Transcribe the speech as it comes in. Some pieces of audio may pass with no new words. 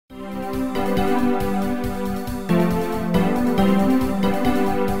My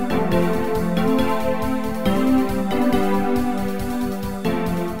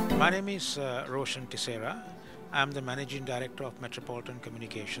name is Roshan Tisera. I'm the Managing Director of Metropolitan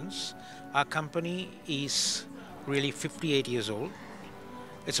Communications. Our company is really 58 years old.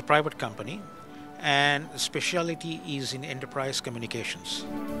 It's a private company, and the specialty is in enterprise communications.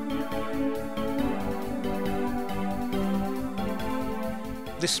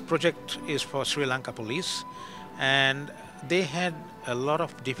 This project is for Sri Lanka Police, and they had a lot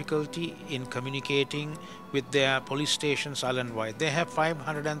of difficulty in communicating with their police stations island-wide. They have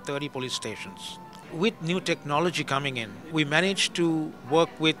 530 police stations. With new technology coming in, we managed to work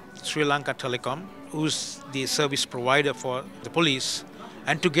with Sri Lanka Telecom, who's the service provider for the police,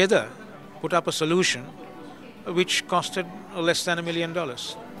 and together put up a solution which costed less than $1 million.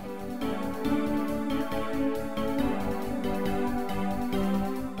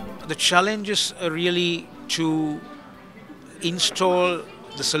 The challenges are really to install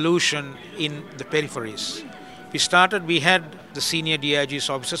the solution in the peripheries. We had the senior DIG's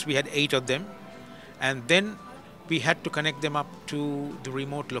officers, we had 8 of them, and then we had to connect them up to the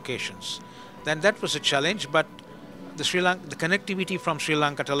remote locations. Then that was a challenge, but the connectivity from Sri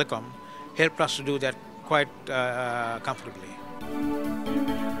Lanka Telecom helped us to do that quite comfortably.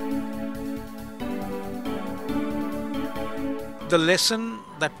 The lesson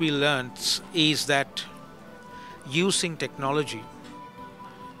that we learned is that using technology,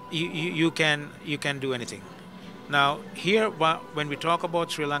 you can do anything. Now here, when we talk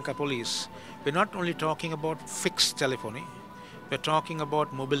about Sri Lanka Police, we're not only talking about fixed telephony, we're talking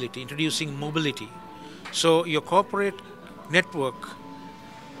about mobility, introducing mobility. So your corporate network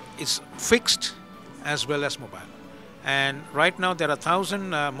is fixed as well as mobile. And right now there are 1,000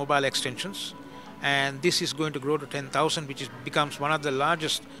 mobile extensions, and this is going to grow to 10,000, which becomes one of the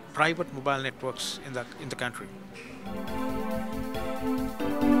largest private mobile networks in the country.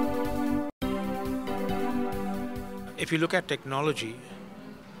 If you look at technology,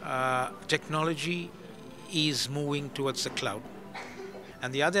 technology is moving towards the cloud.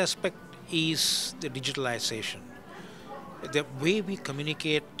 And the other aspect is the digitalization. The way we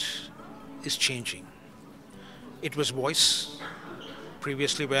communicate is changing. It was voice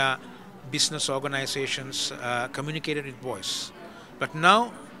previously, where business organizations communicated with voice. But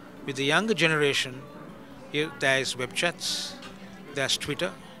now, with the younger generation, there is web chats, there's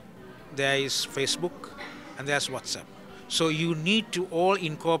Twitter, there is Facebook, and there's WhatsApp. So you need to all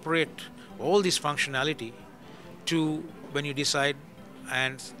incorporate all this functionality to when you decide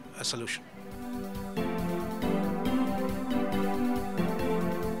and a solution.